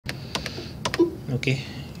Okay,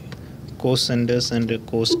 cost centres and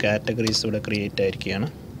cost categories ഇവിടെ create ആയിരിക്കുകയാണ്.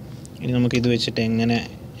 ഇനി നമുക്കിത് വെച്ചിട്ട് എങ്ങനെ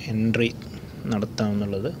എൻട്രി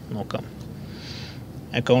നടത്താമെന്നുള്ളത് നോക്കാം.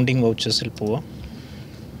 അക്കൗണ്ടിങ് വൗച്ചേഴ്സിൽ പോവാം.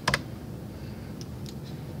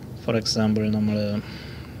 ഫോർ എക്സാമ്പിൾ നമ്മൾ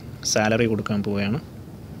സാലറി കൊടുക്കാൻ പോവുകയാണ്.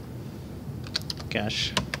 ക്യാഷ്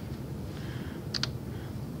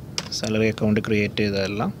സാലറി അക്കൗണ്ട് ക്രിയേറ്റ്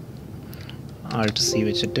ചെയ്തതല്ല, ആൾട്ട് സി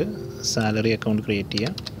വെച്ചിട്ട് സാലറി അക്കൗണ്ട് ക്രിയേറ്റ്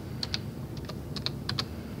ചെയ്യാം.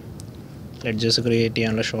 ലെഡ്ജേഴ്സ് ക്രിയേറ്റ്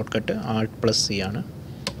ചെയ്യാനുള്ള short cut Alt plus C ആണ്.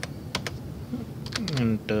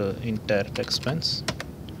 എന്നിട്ട് ഇൻഡയറക്റ്റ് എക്സ്പെൻസ്.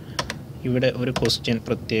 ഇവിടെ ഒരു ക്വസ്റ്റ്യൻ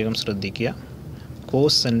പ്രത്യേകം ശ്രദ്ധിക്കുക.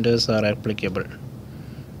 Cost centres are applicable.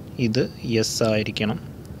 ഇത് യെസ് ആയിരിക്കണം.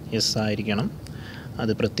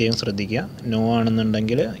 അത് പ്രത്യേകം ശ്രദ്ധിക്കുക. നോ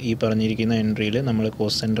ആണെന്നുണ്ടെങ്കിൽ ഈ പറഞ്ഞിരിക്കുന്ന എൻട്രിയിൽ നമ്മൾ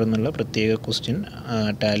കോസ്റ്റ് സെൻറ്റർ എന്നുള്ള പ്രത്യേക ക്വസ്റ്റ്യൻ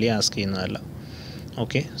ടാലി ആസ്ക് ചെയ്യുന്നതല്ല.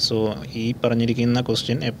 ഓക്കെ, സോ ഈ പറഞ്ഞിരിക്കുന്ന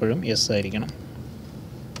ക്വസ്റ്റ്യൻ എപ്പോഴും യെസ് ആയിരിക്കണം.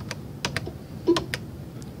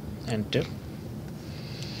 എൻറ്റർ.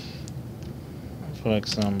 For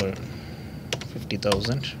example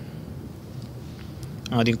 50,000.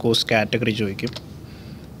 ആദ്യം കോസ്റ്റ് കാറ്റഗറി ചോദിക്കും.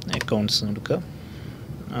 അക്കൗണ്ട്സ് കൊടുക്കുക,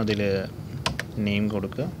 അതിൽ നെയിം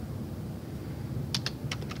കൊടുക്കുക.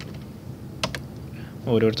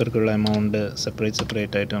 ഓരോരുത്തർക്കുള്ള എമൗണ്ട്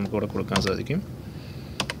സെപ്പറേറ്റ് ആയിട്ട് നമുക്ക് ഇവിടെ കൊടുക്കാൻ സാധിക്കും.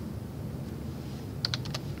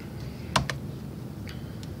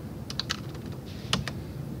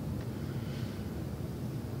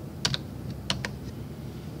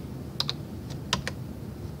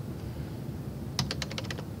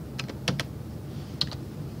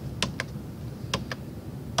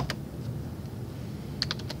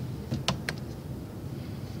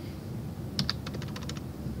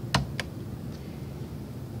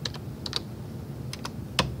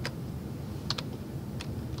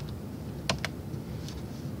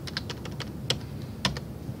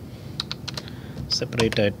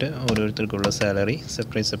 സെപ്പറേറ്റ് ആയിട്ട് ഓരോരുത്തർക്കുള്ള സാലറി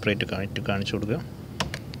സെപ്പറേറ്റ് കാണിച്ചു കൊടുക്കുക.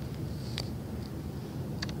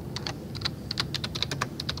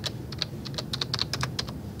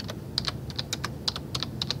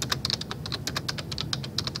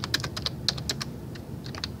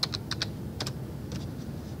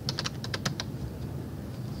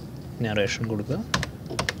 നറേഷൻ കൊടുക്കുക,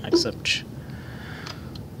 അക്സെപ്റ്റ്.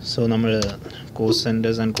 സോ നമ്മൾ cost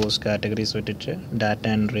centres and cost categories വെച്ചിട്ട് ഡാറ്റ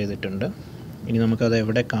എൻ്റർ ചെയ്തിട്ടുണ്ട്. ഇനി നമുക്കത്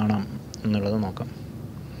എവിടെ കാണാം എന്നുള്ളത് നോക്കാം.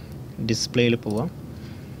 ഡിസ്പ്ലേയിൽ പോവാം.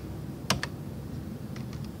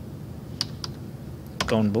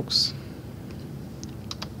 Account books,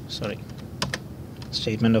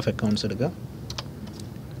 statement of accounts എടുക്കുക.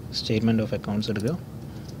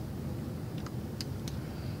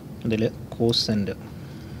 ഇതിൽ കോസ്റ്റ് സെൻറ്റർ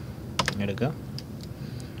എടുക്കുക.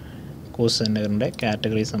 കോസ്റ്റ് സെൻറ്ററിൻ്റെ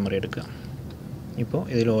കാറ്റഗറി സമ്മറി എടുക്കുക. ഇപ്പോൾ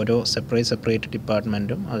ഇതിൽ ഓരോ സെപ്പറേറ്റ്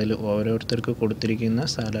ഡിപ്പാർട്ട്മെൻറ്റും അതിൽ ഓരോരുത്തർക്ക് കൊടുത്തിരിക്കുന്ന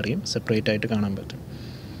സാലറിയും സെപ്പറേറ്റ് ആയിട്ട് കാണാൻ പറ്റും.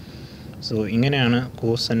 സോ ഇങ്ങനെയാണ്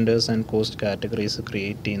cost centres and cost categories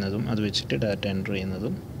create ചെയ്യുന്നതും അത് വെച്ചിട്ട് ഡാറ്റ എൻ്റർ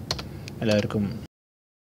ചെയ്യുന്നതും. എല്ലാവർക്കും